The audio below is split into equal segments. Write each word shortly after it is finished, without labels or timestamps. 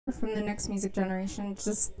from the Next Music Generation.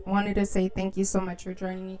 Just wanted to say thank you so much for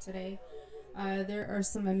joining me today. There are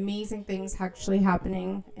some amazing things actually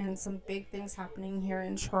happening and some big things happening here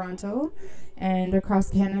in Toronto and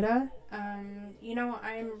across Canada.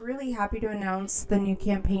 I'm really happy to announce the new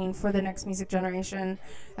campaign for the Next Music Generation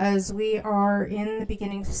as we are in the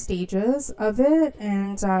beginning stages of it.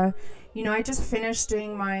 And, I just finished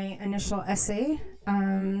doing my initial essay.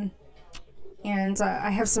 And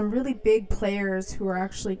I have some really big players who are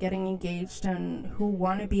actually getting engaged and who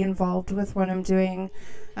want to be involved with what I'm doing.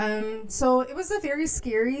 So it was a very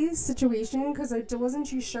scary situation because I wasn't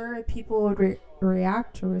too sure if people would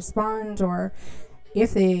react or respond or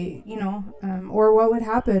if they, or what would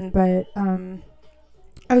happen. But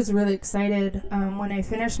I was really excited. When I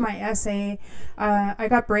finished my essay, I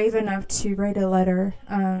got brave enough to write a letter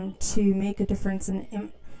to make a difference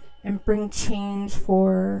and bring change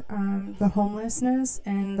for the homelessness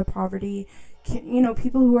and the poverty,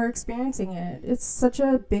 people who are experiencing it. It's such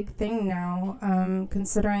a big thing now,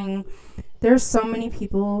 considering there's so many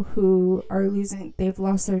people who are they've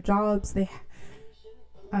lost their jobs, they're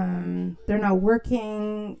not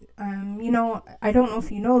working. I don't know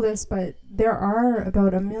if you know this, but there are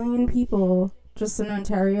about 1 million people just in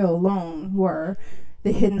Ontario alone who are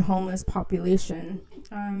the hidden homeless population,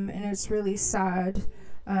 and it's really sad.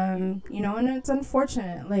 And it's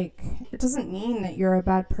unfortunate. Like, it doesn't mean that you're a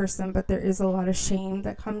bad person, but there is a lot of shame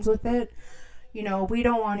that comes with it. We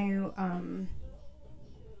don't want to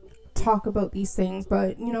talk about these things,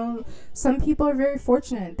 but some people are very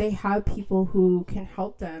fortunate. They have people who can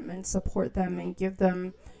help them and support them and give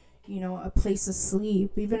them a place to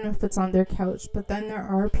sleep, even if it's on their couch. But then there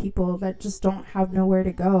are people that just don't have nowhere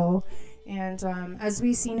to go. And as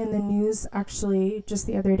we've seen in the news, actually just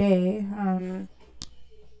the other day,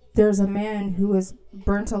 there's a man who was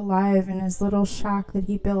burnt alive in his little shack that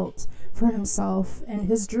he built for himself. And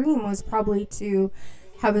his dream was probably to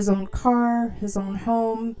have his own car, his own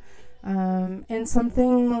home. And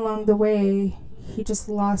something along the way, he just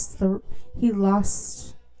lost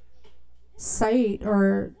sight,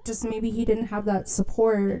 or just maybe he didn't have that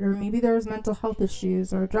support, or maybe there was mental health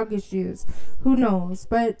issues or drug issues. Who knows?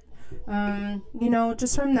 But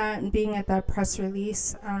just from that and being at that press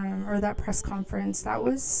release or that press conference, that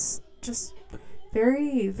was just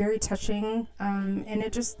very, very touching. And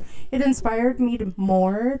it inspired me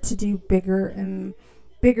more to do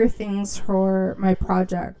bigger things for my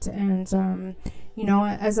project. And,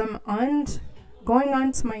 as I'm going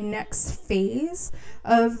on to my next phase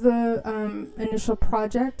of the initial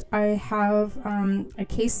project, I have a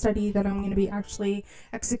case study that I'm going to be actually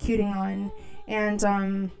executing on. And,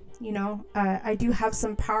 I do have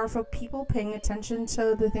some powerful people paying attention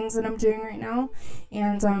to the things that I'm doing right now,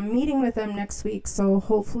 and I'm meeting with them next week. So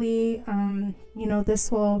hopefully,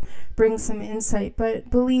 this will bring some insight.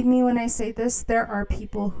 But believe me when I say this, there are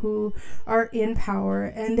people who are in power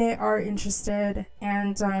and they are interested,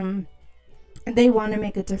 and they want to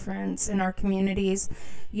make a difference in our communities.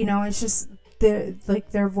 It's just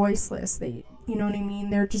they're voiceless. You know what I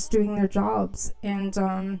mean? They're just doing their jobs. And,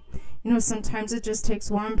 sometimes it just takes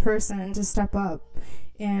one person to step up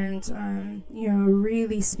and,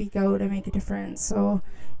 really speak out and make a difference. So,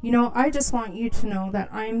 I just want you to know that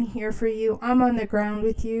I'm here for you. I'm on the ground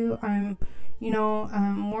with you. I'm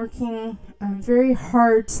working very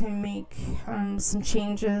hard to make some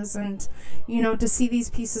changes, and, to see these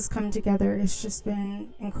pieces come together, it's just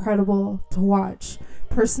been incredible to watch.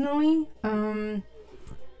 Personally,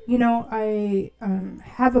 I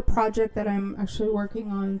have a project that I'm actually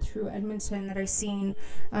working on through Edmonton that I've seen,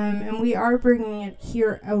 and we are bringing it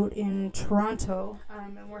here out in Toronto,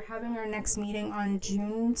 and we're having our next meeting on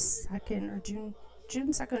June 2nd or June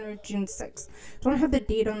 6th. Don't have the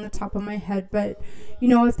date on the top of my head, but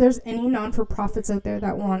if there's any non-for-profits out there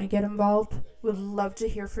that want to get involved, would love to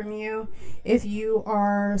hear from you. If you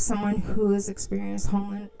are someone who has experienced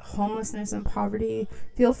homelessness and poverty,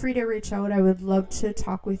 feel free to reach out. I would love to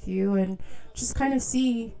talk with you and just kind of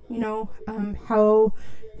see how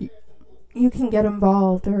you can get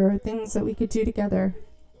involved, or things that we could do together.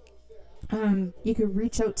 You could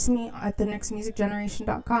reach out to me at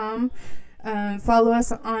thenextmusicgeneration.com. Follow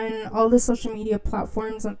us on all the social media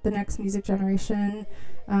platforms at The Next Music Generation.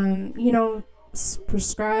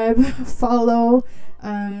 Prescribe, follow,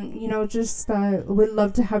 would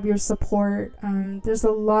love to have your support. There's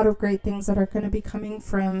a lot of great things that are going to be coming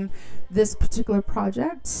from this particular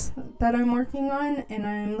project that I'm working on, and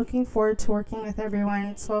I'm looking forward to working with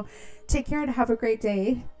everyone. So take care and have a great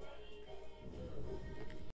day.